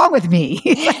 what is wrong with me?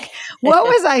 Like, what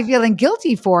was I feeling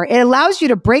guilty for? It allows you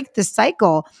to break the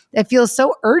cycle that feels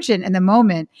so urgent in the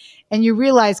moment. And you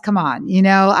realize, come on,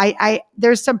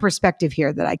 there's some perspective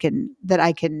here that I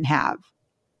can have.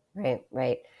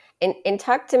 Right. And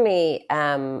talk to me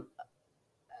a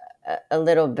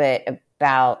little bit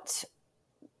about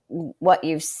what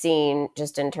you've seen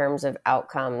just in terms of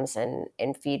outcomes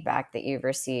and feedback that you've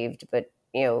received, but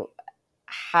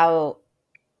how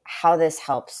this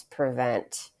helps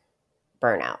prevent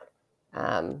burnout.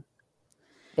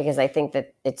 Because I think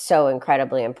that it's so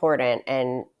incredibly important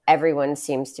and everyone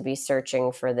seems to be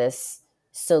searching for this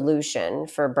solution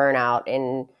for burnout.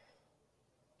 In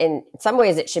some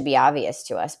ways it should be obvious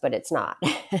to us, but it's not.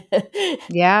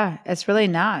 Yeah, it's really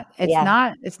not.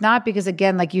 It's not because,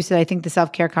 again, like you said, I think the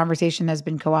self-care conversation has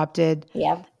been co-opted.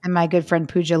 Yeah. And my good friend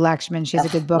Pooja Lakshman, she has a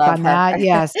good book on that.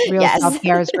 Yes. Real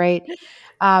self-care is great.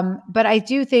 But I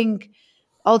do think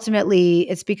ultimately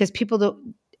it's because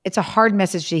it's a hard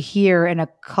message to hear in a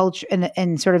culture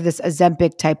in sort of this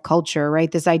Ozempic type culture,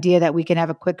 right? This idea that we can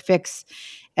have a quick fix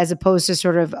as opposed to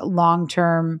sort of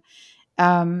long-term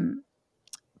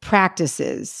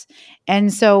practices.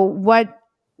 And so what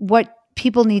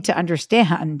people need to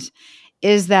understand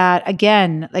is that,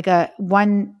 again, like a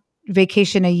one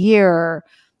vacation a year,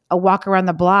 a walk around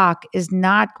the block is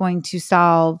not going to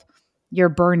solve your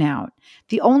burnout.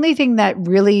 The only thing that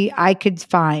really I could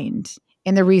find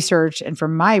in the research and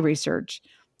from my research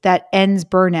that ends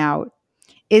burnout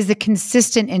is the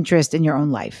consistent interest in your own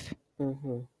life.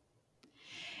 Mm-hmm.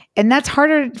 And that's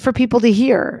harder for people to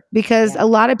hear because a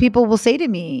lot of people will say to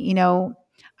me,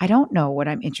 I don't know what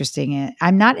I'm interested in.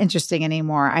 I'm not interesting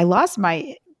anymore. I lost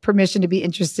my permission to be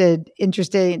interested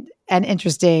and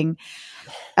interesting.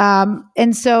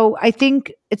 And so I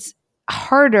think it's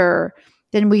harder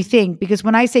than we think because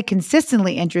when I say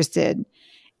consistently interested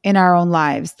in our own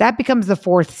lives, that becomes the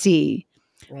fourth C.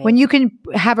 When you can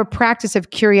have a practice of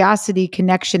curiosity,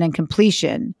 connection, and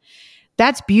completion,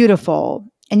 that's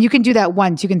beautiful. And you can do that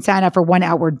once. You can sign up for one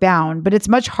outward bound, but it's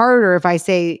much harder if I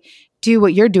say, do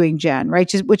what you're doing, Jen, right?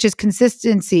 Which is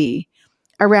consistency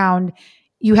around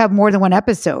you have more than one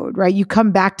episode, right? You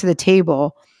come back to the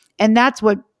table, and that's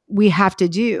what we have to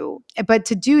do. But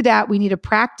to do that, we need a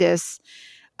practice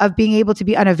of being able to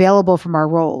be unavailable from our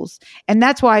roles. And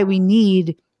that's why we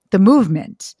need the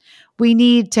movement. We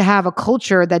need to have a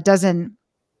culture that doesn't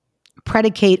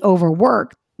predicate over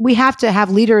work. We have to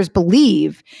have leaders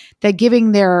believe that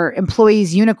giving their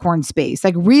employees unicorn space,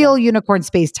 like real unicorn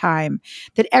space time,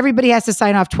 that everybody has to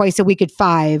sign off twice a week at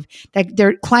 5, that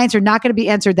their clients are not going to be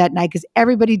answered that night because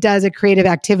everybody does a creative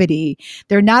activity.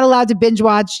 They're not allowed to binge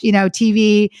watch,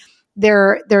 TV.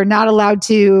 They're not allowed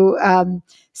to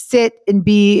sit and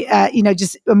be,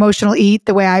 just emotional eat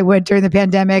the way I would during the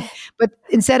pandemic. But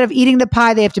instead of eating the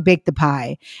pie, they have to bake the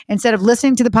pie. Instead of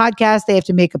listening to the podcast, they have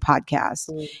to make a podcast.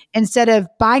 Instead of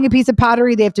buying a piece of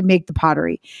pottery, they have to make the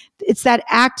pottery. It's that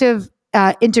active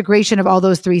integration of all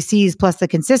those 3 C's plus the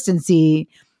consistency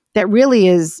that really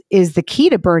is the key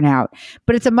to burnout.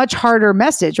 But it's a much harder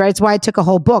message, right? It's why I took a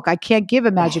whole book. I can't give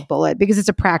a magic bullet because it's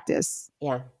a practice.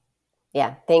 Yeah.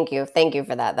 Yeah. Thank you. Thank you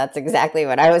for that. That's exactly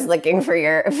what I was looking for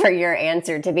your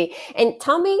answer to be. And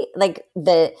tell me, like,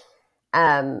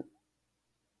 I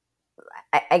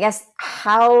guess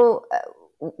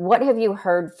what have you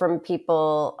heard from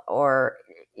people, or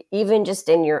even just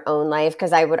in your own life?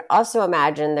 Because I would also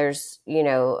imagine there's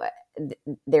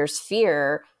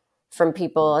fear from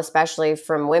people, especially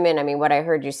from women. I mean, what I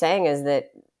heard you saying is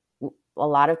that a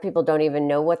lot of people don't even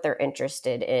know what they're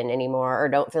interested in anymore, or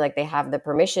don't feel like they have the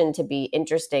permission to be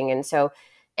interesting. And so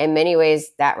in many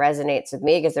ways that resonates with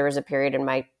me, because there was a period in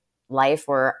my life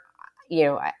where,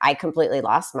 I completely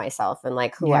lost myself and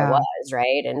like who I was.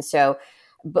 Right. And so,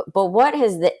 but what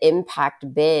has the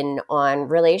impact been on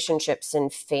relationships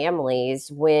and families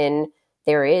when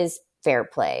there is fair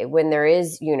play, when there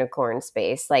is unicorn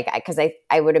space? Like, because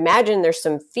I would imagine there's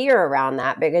some fear around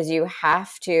that, because you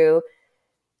have to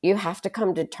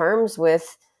come to terms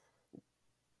with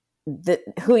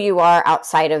who you are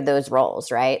outside of those roles,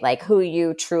 right? Like who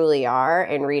you truly are,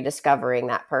 and rediscovering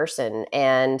that person.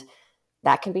 And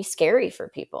that can be scary for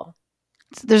people.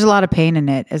 There's a lot of pain in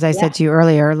it, as I said to you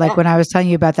earlier. Like when I was telling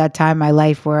you about that time in my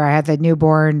life where I had the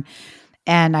newborn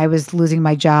and I was losing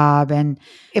my job. And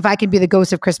if I can be the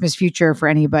ghost of Christmas future for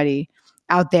anybody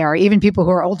out there, even people who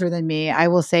are older than me, I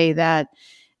will say that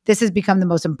this has become the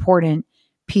most important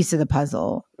piece of the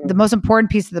puzzle. The most important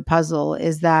piece of the puzzle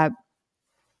is that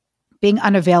being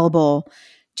unavailable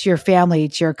to your family,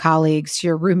 to your colleagues, to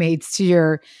your roommates, to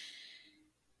your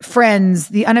friends,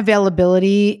 the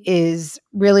unavailability is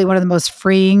really one of the most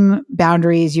freeing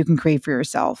boundaries you can create for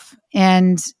yourself.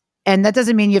 And that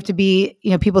doesn't mean you have to be,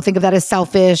 people think of that as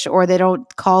selfish, or they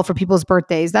don't call for people's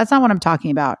birthdays. That's not what I'm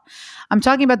talking about. I'm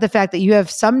talking about the fact that you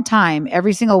have some time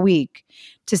every single week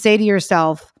to say to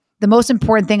yourself, the most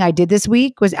important thing I did this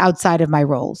week was outside of my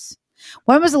roles.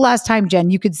 When was the last time,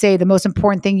 Jen, you could say the most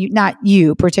important thing, not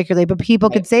you particularly, but people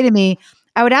could say to me,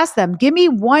 I would ask them, give me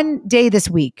one day this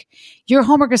week. Your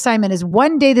homework assignment is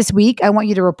one day this week. I want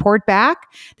you to report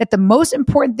back that the most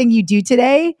important thing you do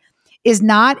today is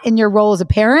not in your role as a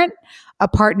parent, a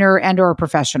partner, and or a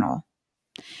professional.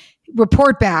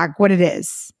 Report back what it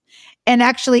is. And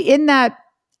actually in that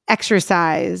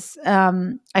exercise,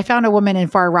 I found a woman in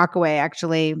Far Rockaway,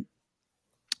 actually,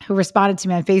 who responded to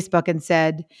me on Facebook and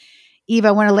said, Eve,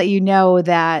 I want to let you know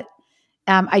that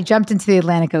I jumped into the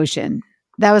Atlantic Ocean.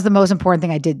 That was the most important thing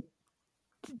I did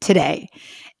today.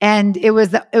 And it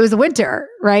was the winter,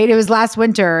 right? It was last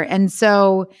winter. And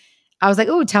so I was like,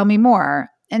 oh, tell me more.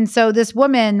 And so this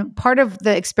woman, part of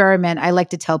the experiment I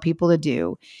like to tell people to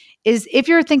do is, if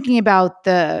you're thinking about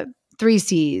the 3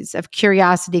 C's of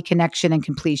curiosity, connection, and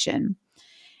completion,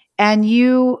 and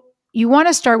you want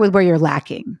to start with where you're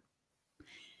lacking.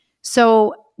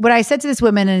 So what I said to this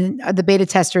woman and the beta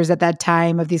testers at that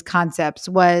time of these concepts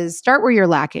was, start where you're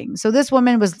lacking. So this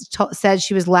woman said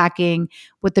she was lacking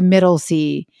with the middle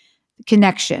C,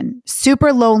 connection,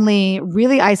 super lonely,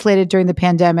 really isolated during the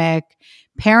pandemic,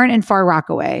 parent in Far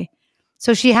Rockaway.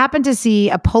 So she happened to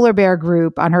see a polar bear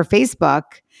group on her Facebook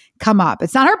come up.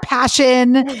 It's not her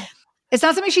passion. It's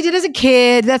not something she did as a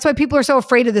kid. That's why people are so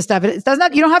afraid of this stuff. It does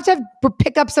not. You don't have to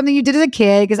pick up something you did as a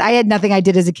kid, because I had nothing I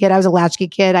did as a kid. I was a latchkey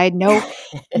kid. I had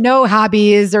no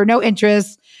hobbies or no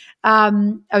interests. I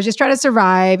was just trying to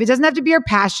survive. It doesn't have to be her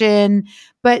passion,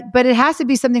 but it has to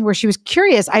be something where she was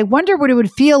curious. I wonder what it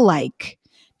would feel like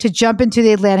to jump into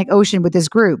the Atlantic Ocean with this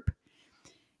group.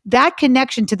 That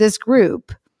connection to this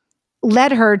group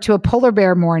led her to a polar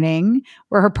bear morning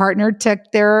where her partner took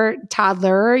their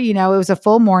toddler. It was a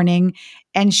full morning,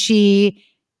 and she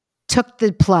took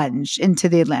the plunge into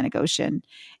the Atlantic Ocean.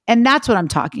 And that's what I'm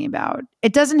talking about.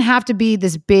 It doesn't have to be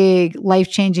this big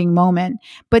life-changing moment,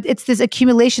 but it's this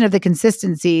accumulation of the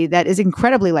consistency that is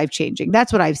incredibly life-changing.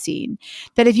 That's what I've seen.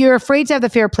 That if you're afraid to have the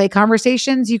fair play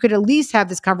conversations, you could at least have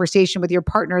this conversation with your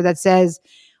partner that says,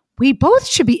 we both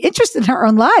should be interested in our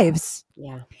own lives.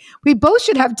 Yeah. We both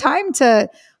should have time to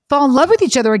fall in love with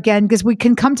each other again, because we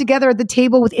can come together at the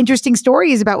table with interesting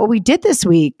stories about what we did this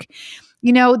week.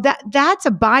 That's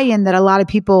a buy-in that a lot of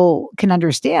people can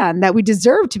understand, that we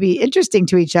deserve to be interesting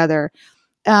to each other.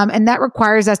 And that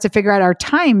requires us to figure out our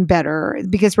time better,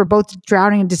 because we're both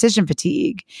drowning in decision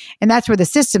fatigue. And that's where the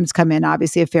systems come in,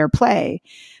 obviously, of fair play.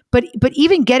 But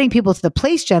even getting people to the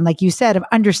place, Jen, like you said, of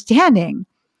understanding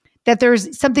that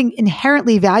there's something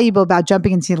inherently valuable about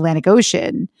jumping into the Atlantic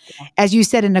Ocean, as you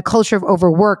said, in a culture of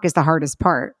overwork, is the hardest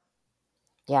part.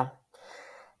 Yeah.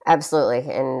 Absolutely.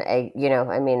 And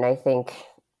I think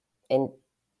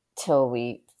until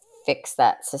we fix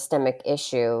that systemic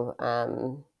issue,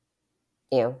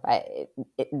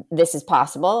 this is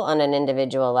possible on an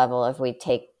individual level if we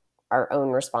take our own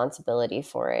responsibility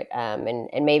for it.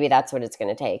 And maybe that's what it's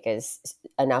going to take, is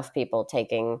enough people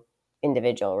taking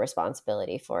individual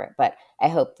responsibility for it. But I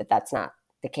hope that that's not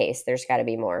the case. There's got to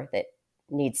be more that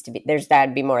needs to be, there's got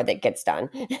to be more that gets done.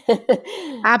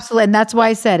 Absolutely. And that's why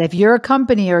I said, if you're a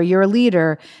company or you're a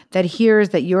leader that hears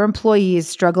that your employees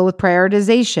struggle with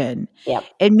prioritization,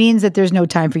 it means that there's no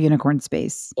time for unicorn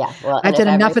space. Yeah. Well, I've done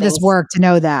enough of this work to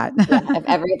know that. If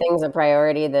everything's a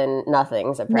priority, then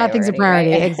nothing's a priority. Nothing's a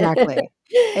priority. Right? Exactly.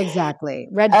 Exactly.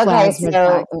 Red flags. Okay,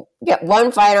 so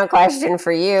one final question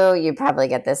for you. You probably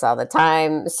get this all the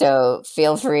time, so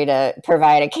feel free to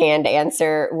provide a canned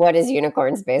answer. What does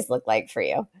unicorn space look like for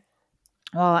you?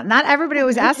 Well, not everybody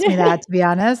always asks me that, to be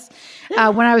honest.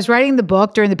 When I was writing the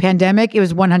book during the pandemic, it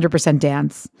was 100%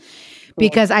 dance.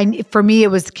 Because for me, it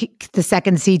was the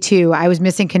second C too. I was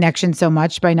missing connection so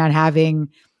much by not having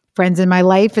friends in my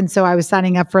life. And so I was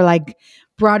signing up for like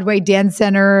Broadway Dance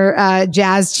Center,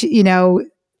 jazz,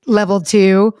 level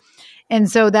 2. And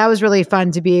so that was really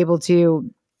fun to be able to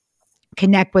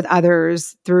connect with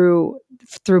others through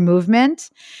movement.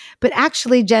 But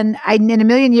actually, Jen, in a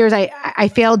million years, I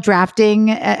failed drafting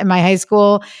in my high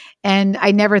school, and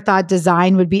I never thought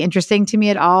design would be interesting to me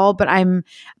at all. But I'm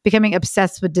becoming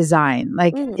obsessed with design,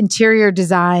 like interior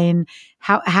design,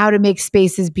 how to make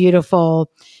spaces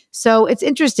beautiful. So it's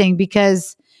interesting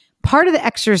because part of the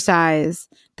exercise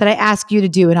that I ask you to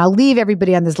do, and I'll leave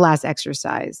everybody on this last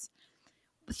exercise,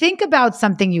 think about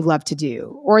something you love to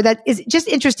do or that is just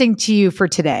interesting to you for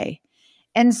today.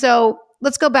 And so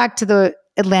let's go back to the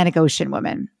Atlantic Ocean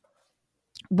woman.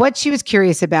 What she was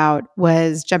curious about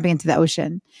was jumping into the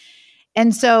ocean.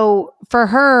 And so for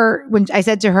her, when I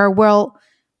said to her, well,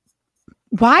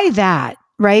 why that?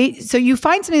 Right? So you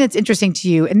find something that's interesting to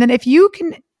you. And then if you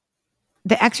can,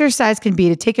 the exercise can be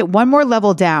to take it one more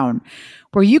level down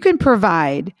where you can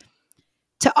provide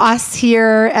to us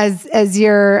here as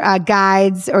your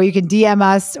guides, or you can DM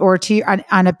us or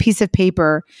on a piece of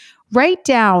paper, write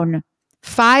down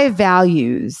 5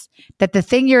 values that the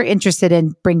thing you're interested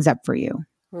in brings up for you.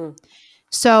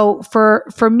 So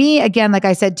for me, again, like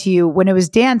I said to you, when it was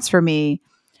dance for me,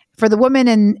 for the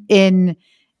woman in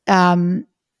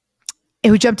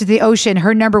who jumped into the ocean,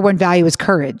 her number one value was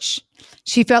courage.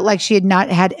 She felt like she had not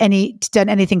done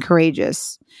anything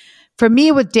courageous. For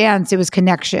me with dance, it was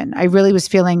connection. I really was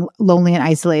feeling lonely and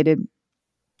isolated.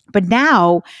 But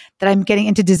now that I'm getting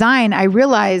into design, I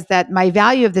realize that my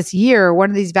value of this year, one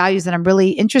of these values that I'm really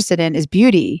interested in, is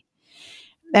beauty.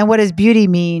 And what does beauty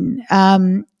mean?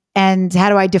 And how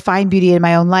do I define beauty in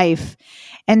my own life?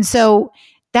 And so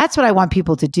that's what I want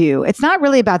people to do. It's not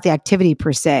really about the activity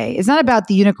per se. It's not about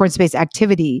the unicorn space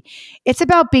activity. It's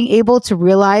about being able to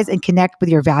realize and connect with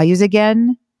your values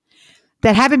again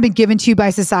that haven't been given to you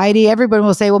by society. Everyone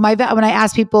will say, well, when I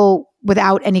ask people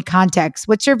without any context,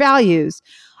 what's your values?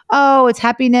 Oh, it's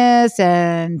happiness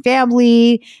and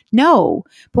family. No.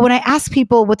 But when I ask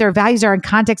people what their values are in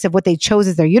context of what they chose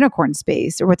as their unicorn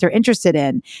space or what they're interested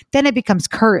in, then it becomes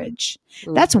courage.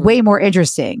 That's way more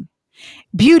interesting.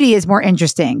 Beauty is more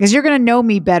interesting because you're going to know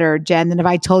me better, Jen, than if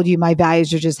I told you my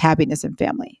values are just happiness and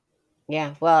family.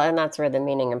 Yeah. Well, and that's where the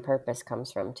meaning and purpose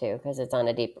comes from too, because it's on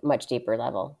a much deeper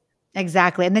level.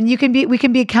 Exactly. And then we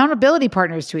can be accountability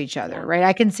partners to each other, right?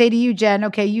 I can say to you, Jen,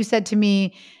 okay, you said to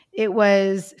me, it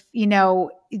was,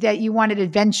 that you wanted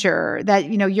adventure, that,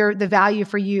 the value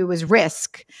for you was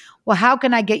risk. well, how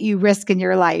can I get you risk in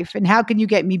your life? And how can you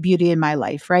get me beauty in my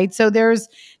life? Right. So there's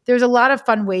a lot of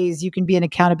fun ways you can be an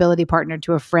accountability partner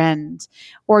to a friend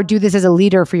or do this as a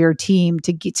leader for your team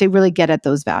to really get at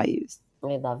those values.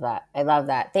 I love that. I love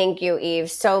that. Thank you, Eve,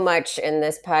 so much in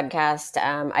this podcast.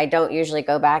 I don't usually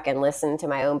go back and listen to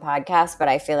my own podcast, but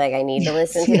I feel like I need to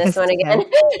listen to this one again.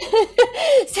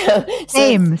 so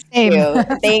Same.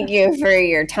 Thank you for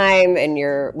your time and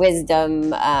your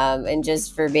wisdom, and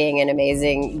just for being an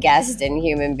amazing guest and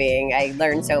human being. I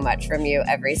learn so much from you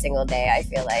every single day, I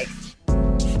feel like.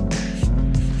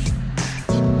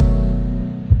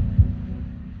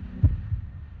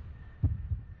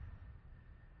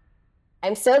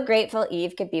 I'm so grateful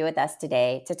Eve could be with us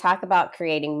today to talk about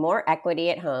creating more equity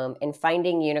at home and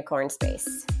finding unicorn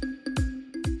space.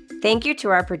 Thank you to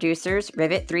our producers,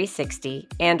 Rivet 360,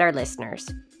 and our listeners.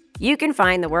 You can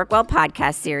find the Work Well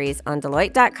podcast series on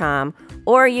Deloitte.com,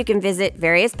 or you can visit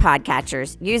various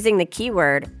podcatchers using the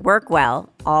keyword WorkWell,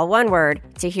 all one word,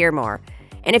 to hear more.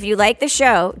 And if you like the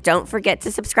show, don't forget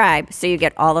to subscribe so you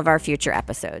get all of our future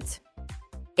episodes.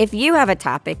 If you have a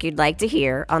topic you'd like to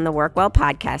hear on the Work Well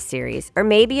podcast series, or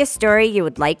maybe a story you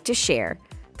would like to share,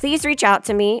 please reach out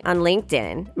to me on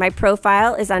LinkedIn. My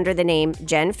profile is under the name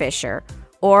Jen Fisher,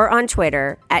 or on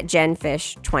Twitter at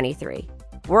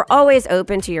JenFish23. We're always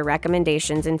open to your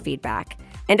recommendations and feedback.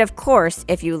 And of course,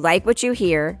 if you like what you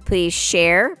hear, please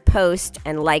share, post,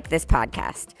 and like this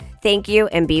podcast. Thank you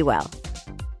and be well.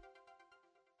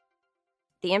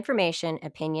 The information,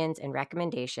 opinions, and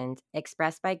recommendations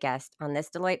expressed by guests on this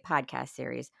Deloitte podcast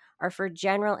series are for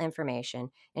general information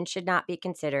and should not be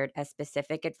considered as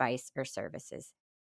specific advice or services.